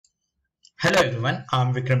Hello everyone,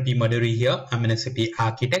 I'm Vikram P. Maduri here. I'm an SAP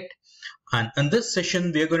architect, and in this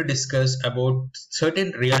session we are going to discuss about certain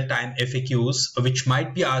real-time FAQs which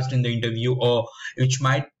might be asked in the interview or which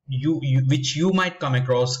you might come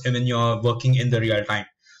across when you're working in the real time.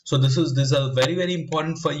 So this is very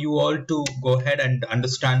important for you all to go ahead and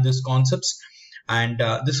understand these concepts. And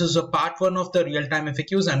this is a part one of the real-time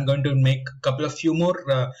FAQs. I'm going to make a couple of few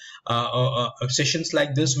more sessions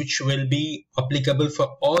like this, which will be applicable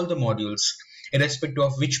for all the modules, irrespective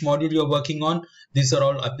of which module you're working on. These are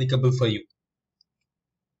all applicable for you.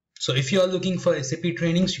 So if you are looking for SAP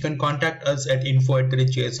trainings, you can contact us at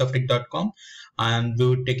info@gsofttech.com and we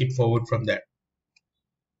will take it forward from there.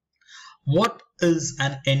 What is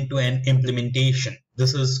an end-to-end implementation?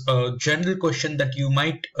 This is a general question that you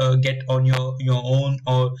might get on your own,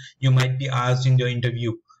 or you might be asked in your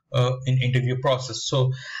interview process.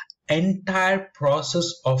 So entire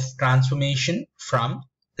process of transformation from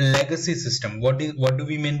legacy system. What do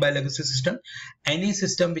we mean by legacy system? Any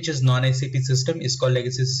system which is non-SAP system is called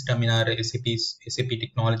legacy system in our SAP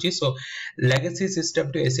technology. So legacy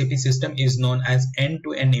system to SAP system is known as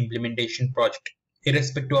end-to-end implementation project,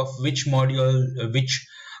 irrespective of which module, which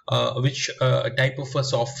type of a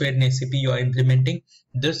software in SAP you are implementing.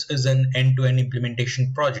 This is an end-to-end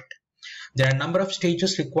implementation project. There are a number of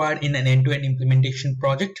stages required in an end-to-end implementation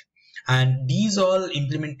project, and these all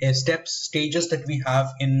stages that we have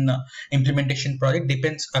in implementation project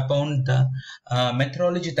depends upon the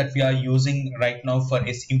methodology that we are using right now for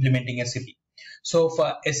implementing SAP. So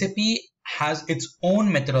for SAP has its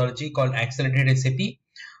own methodology called accelerated SAP.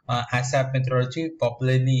 ASAP methodology,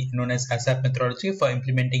 popularly known as ASAP methodology, for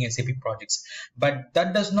implementing SAP projects. But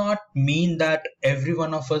that does not mean that every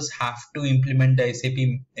one of us have to implement the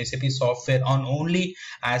SAP software on only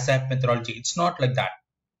ASAP methodology. It's not like that.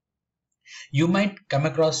 You might come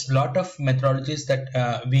across a lot of methodologies that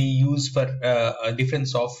we use for different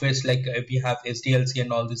softwares, like we have SDLC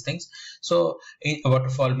and all these things. So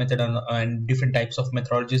waterfall method and different types of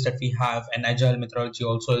methodologies that we have, and agile methodology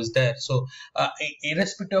also is there. So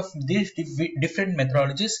irrespective of these different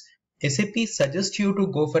methodologies, SAP suggests you to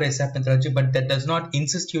go for ASAP methodology, but that does not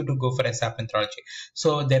insist you to go for ASAP methodology.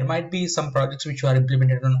 So there might be some projects which are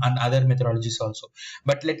implemented on other methodologies also.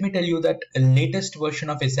 But let me tell you that the latest version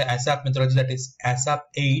of ASAP methodology, that is ASAP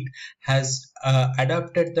 8, has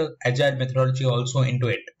adopted the agile methodology also into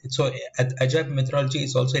it. So agile methodology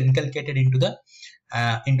is also inculcated into the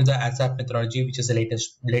ASAP methodology, which is the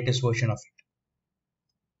latest version of it.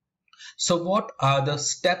 So what are the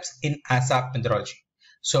steps in ASAP methodology?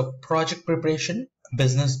 So project preparation,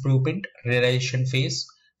 business blueprint, realization phase,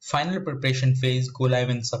 final preparation phase, go live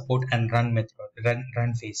and support, and run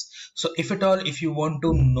phase. So if you want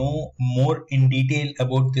to know more in detail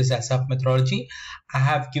about this ASAP methodology, I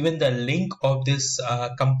have given the link of this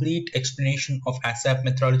complete explanation of ASAP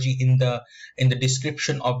methodology in the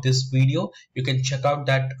description of this video. You can check out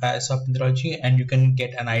that ASAP methodology and you can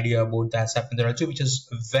get an idea about the ASAP methodology, which is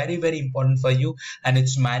very important for you, and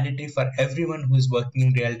it's mandatory for everyone who is working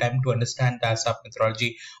in real time to understand the ASAP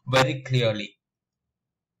methodology very clearly.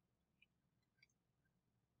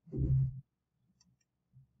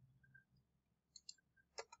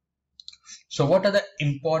 So what are the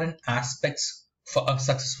important aspects for a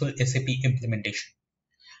successful SAP implementation?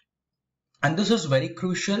 And this is very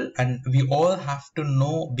crucial, and we all have to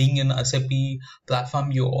know, being in a SAP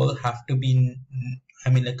platform, you all have to be,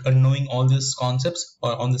 knowing all these concepts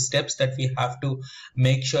or on the steps that we have to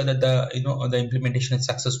make sure that the implementation is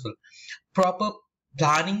successful. Proper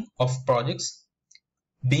planning of projects,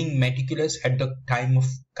 being meticulous at the time of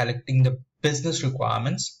collecting the business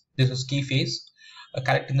requirements. This is key phase.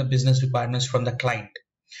 Collecting the business requirements from the client.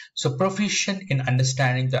 So proficient in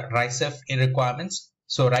understanding the RISEF requirements.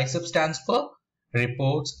 So RISEF stands for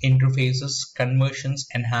reports, interfaces, conversions,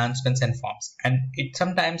 enhancements, and forms. And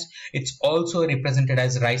sometimes it's also represented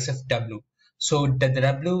as RISEF W. So the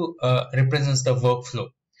W represents the workflow.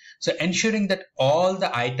 So ensuring that all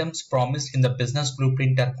the items promised in the business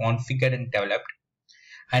blueprint are configured and developed,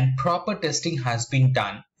 and proper testing has been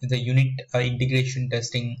done. The unit integration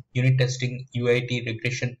testing, unit testing, UAT,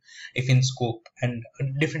 regression if in scope, and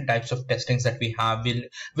different types of testings that we have,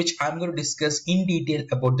 which I'm going to discuss in detail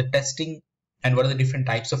about the testing and what are the different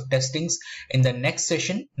types of testings in the next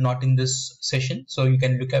session, not in this session. So you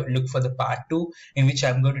can look for the part 2, in which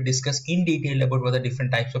I'm going to discuss in detail about what are the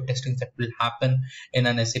different types of testings that will happen in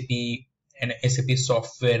an SAP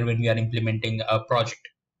software when we are implementing a project.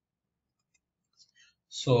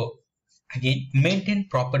 So again, maintain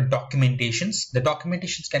proper documentations. The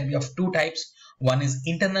documentations can be of two types. One is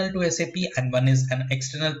internal to SAP and one is an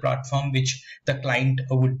external platform which the client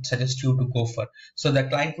would suggest you to go for. So the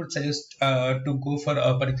client would suggest to go for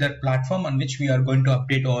a particular platform on which we are going to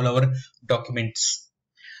update all our documents.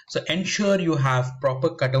 So ensure you have proper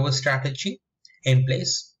cutover strategy in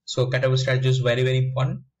place. So cutover strategy is very, very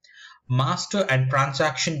important. Master and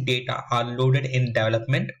transaction data are loaded in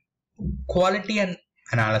development, quality and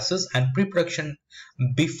analysis, and pre-production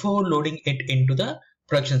before loading it into the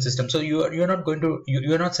production system. So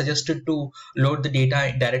you're not suggested to load the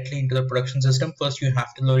data directly into the production system. First you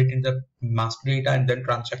have to load it in the master data and then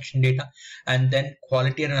transaction data and then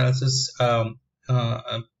quality analysis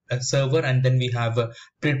server, and then we have a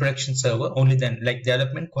pre-production server. Only then, like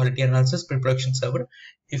development, quality analysis, pre-production server.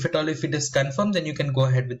 If it is confirmed, then you can go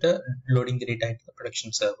ahead with the loading the data into the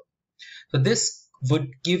production server. So this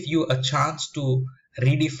would give you a chance to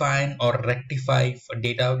redefine or rectify for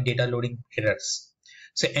data loading errors.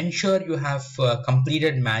 So ensure you have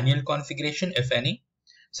completed manual configuration, if any.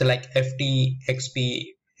 So like FT,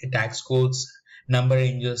 XP, tax codes, number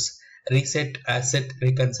ranges, reset asset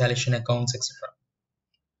reconciliation accounts, etc.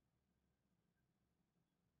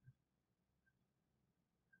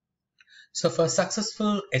 So for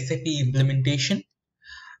successful SAP implementation,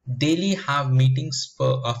 daily have meetings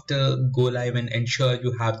after go live and ensure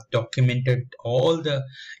you have documented all the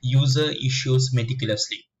user issues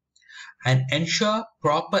meticulously, and ensure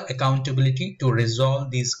proper accountability to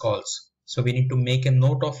resolve these calls. So we need to make a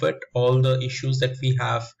note of it, all the issues that we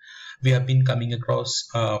have been coming across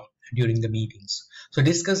during the meetings. So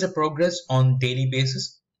discuss the progress on daily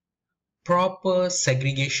basis. Proper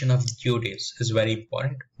segregation of due dates is very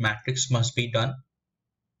important. Matrix must be done.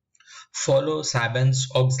 Follow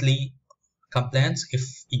Sarbanes-Oxley compliance if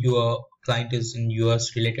your client is in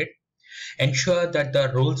US related. Ensure that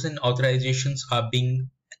the roles and authorizations are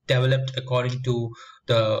being developed according to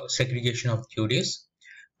the segregation of due dates.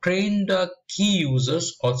 Train the key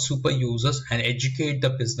users or super users and educate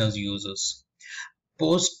the business users.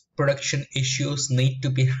 Post-production issues need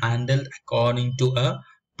to be handled according to a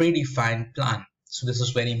predefined plan. So this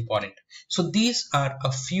is very important. So these are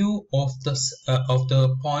a few of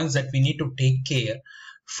the points that we need to take care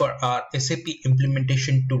for our SAP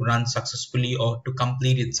implementation to run successfully or to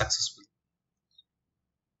complete it successfully.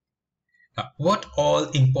 Now, what all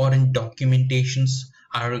important documentations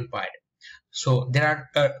are required? So there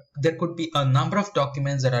could be a number of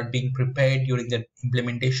documents that are being prepared during the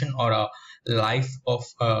implementation or a life of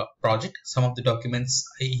a project. Some of the documents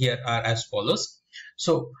here are as follows.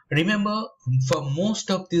 So remember, for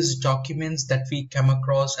most of these documents that we come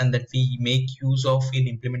across and that we make use of in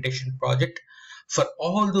implementation project, for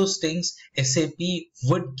all those things, SAP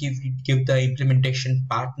would give the implementation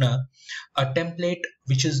partner a template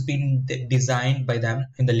which has been designed by them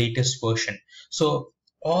in the latest version. So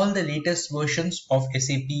all the latest versions of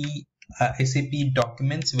SAP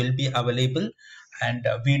documents will be available, and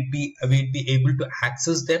we'll be able to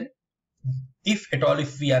access them if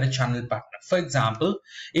we are a channel partner. For example,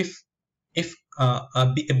 if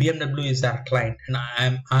BMW is our client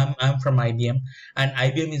and I'm from IBM, and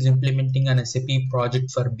IBM is implementing an SAP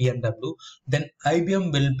project for BMW, then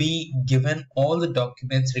IBM will be given all the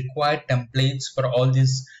documents, required templates for all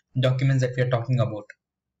these documents that we are talking about.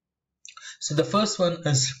 So the first one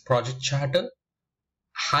is project charter.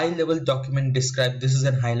 High level document this is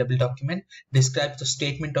a high level document, describes the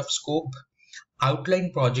statement of scope,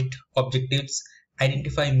 outline project objectives,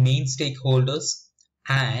 identify main stakeholders,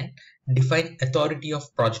 and define authority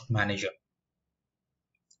of project manager.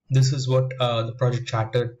 This is what the project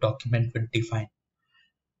charter document would define.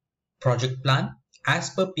 Project plan, as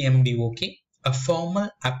per PMBOK, a formal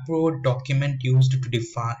approved document used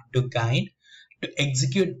to guide to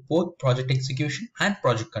execute both project execution and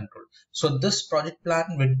project control. So this project plan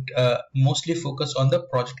would mostly focus on the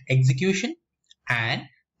project execution and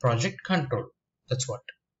project control. That's what.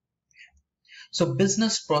 So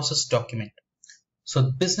business process document.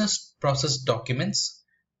 So business process documents,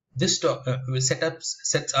 this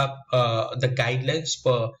sets up the guidelines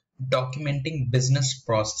for documenting business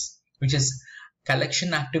process, which is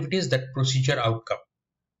collection activities, that procedure outcome.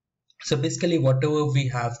 So basically whatever we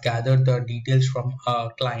have gathered the details from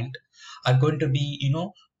our client are going to be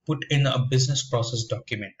put in a business process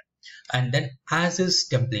document, and then as is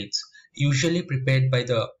templates usually prepared by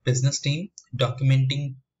the business team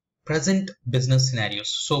documenting present business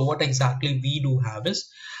scenarios. So what exactly we do have is,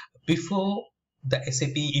 before the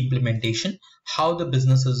SAP implementation, how the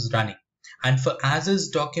business is running, and for as is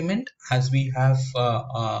document, as we have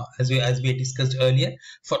as we discussed earlier,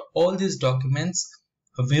 for all these documents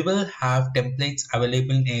we will have templates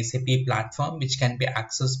available in SAP platform which can be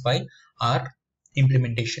accessed by our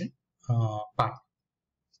implementation part.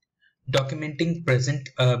 Documenting present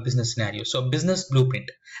business scenario. So business blueprint,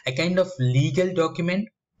 a kind of legal document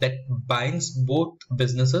that binds both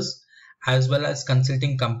businesses as well as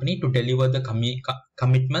consulting company to deliver the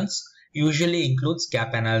commitments, usually includes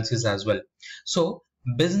gap analysis as well. So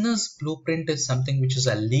business blueprint is something which is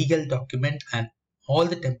a legal document, and all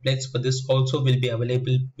the templates for this also will be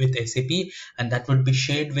available with SAP, and that would be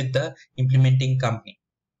shared with the implementing company.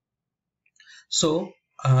 So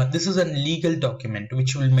this is a legal document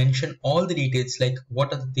which will mention all the details, like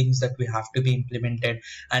what are the things that we have to be implemented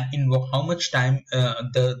and in how much time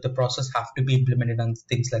the process have to be implemented and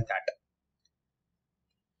things like that.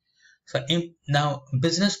 So now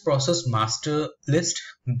business process master list,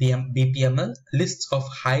 BPML, lists of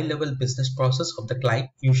high level business process of the client,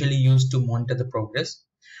 usually used to monitor the progress.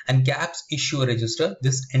 And gaps issue register,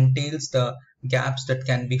 this entails the gaps that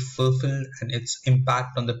can be fulfilled and its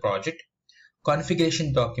impact on the project.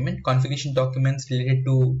 Configuration document, configuration documents related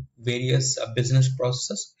to various business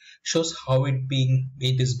processes, shows how it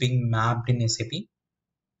is being mapped in SAP.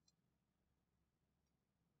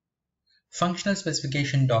 Functional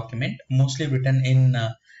specification document, mostly written in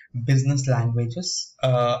business languages,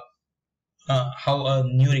 how a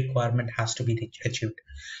new requirement has to be achieved.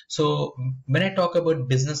 So when I talk about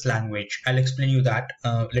business language, I'll explain you that.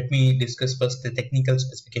 Let me discuss first the technical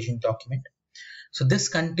specification document. So this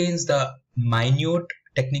contains the minute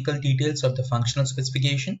technical details of the functional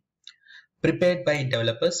specification prepared by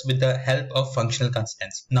developers with the help of functional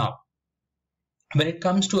consultants. Now, when it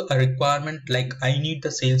comes to a requirement like I need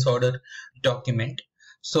the sales order document,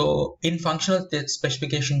 so in functional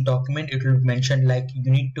specification document, it will mention like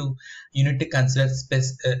you need to consider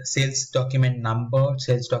sales document number,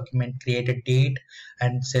 sales document created date,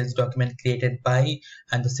 and sales document created by,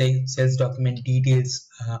 and the sales document details.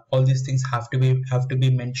 All these things have to be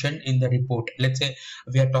mentioned in the report. Let's say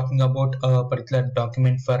we are talking about a particular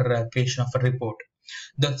document for creation of a report.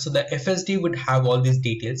 So the FSD would have all these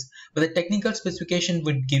details, but the technical specification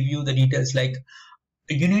would give you the details like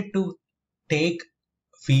you need to take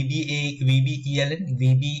VBELN,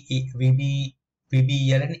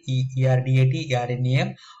 ERDAT,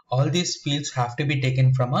 ERNAM, all these fields have to be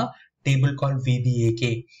taken from a table called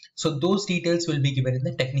VBAK. So those details will be given in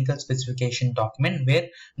the technical specification document, where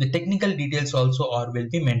the technical details also will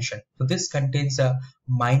be mentioned. So this contains a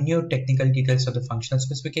minute technical details of the functional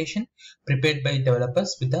specification prepared by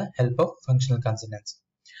developers with the help of functional consultants.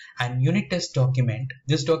 And unit test document,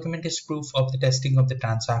 this document is proof of the testing of the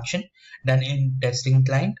transaction done in testing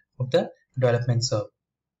client of the development server.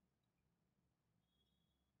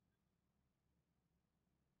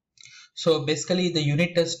 So basically the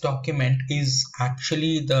unit test document is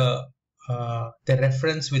actually the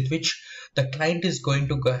reference with which the client is going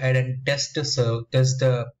to go ahead and test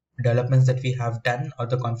the developments that we have done or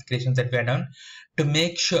the configurations that we have done to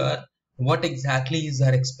make sure what exactly is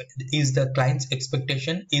the client's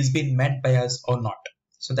expectation is being met by us or not.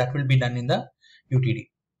 So that will be done in the UTD.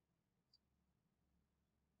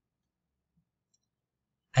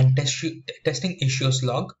 And testing issues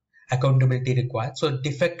log, accountability required. So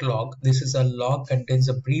defect log, this is a log, contains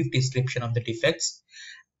a brief description of the defects,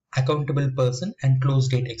 accountable person, and close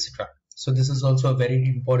date, etc. So this is also a very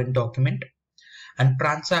important document. And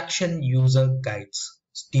transaction user guides,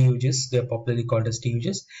 TUGs, they are popularly called as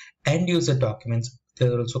TUGs. End user documents, they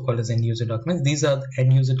are also called as end user documents. These are the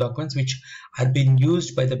end user documents which are being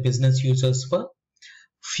used by the business users for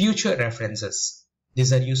future references.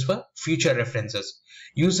 These are used for future references.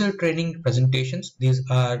 User training presentations, these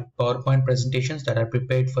are PowerPoint presentations that are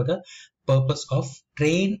prepared for the purpose of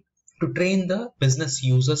train the business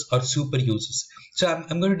users or super users. So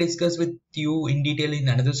I'm going to discuss with you in detail in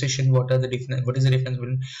another session what is the difference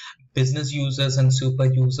between business users and super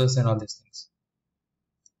users and all these things.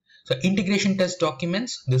 So integration test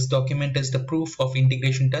documents, this document is the proof of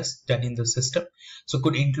integration tests done in the system. So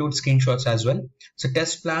could include screenshots as well. So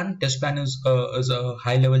test plan is a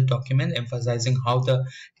high level document emphasizing how the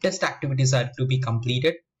test activities are to be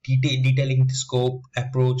completed, detailing the scope,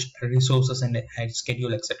 approach, resources, and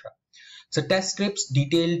schedule, etc. So test scripts,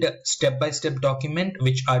 detailed step-by-step document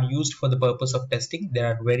which are used for the purpose of testing. They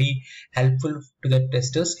are very helpful to the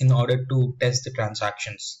testers in order to test the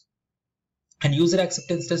transactions. And user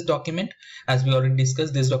acceptance test document, as we already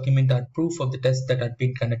discussed, this document are proof of the tests that are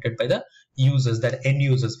being conducted by the users, that end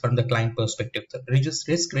users from the client perspective. The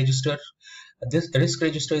risk register, this risk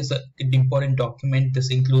register is an important document.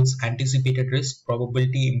 This includes anticipated risk,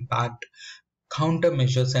 probability, impact,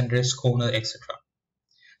 countermeasures, and risk owner, etc.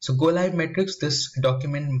 So GoLive Matrix, this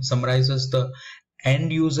document summarizes the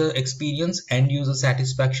end user experience, end user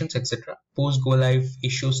satisfactions, etc. post go live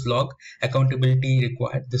issues log, accountability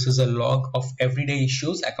required. This is a log of everyday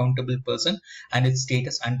issues, accountable person, and its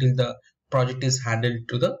status until the project is handled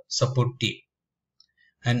to the support team.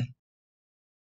 And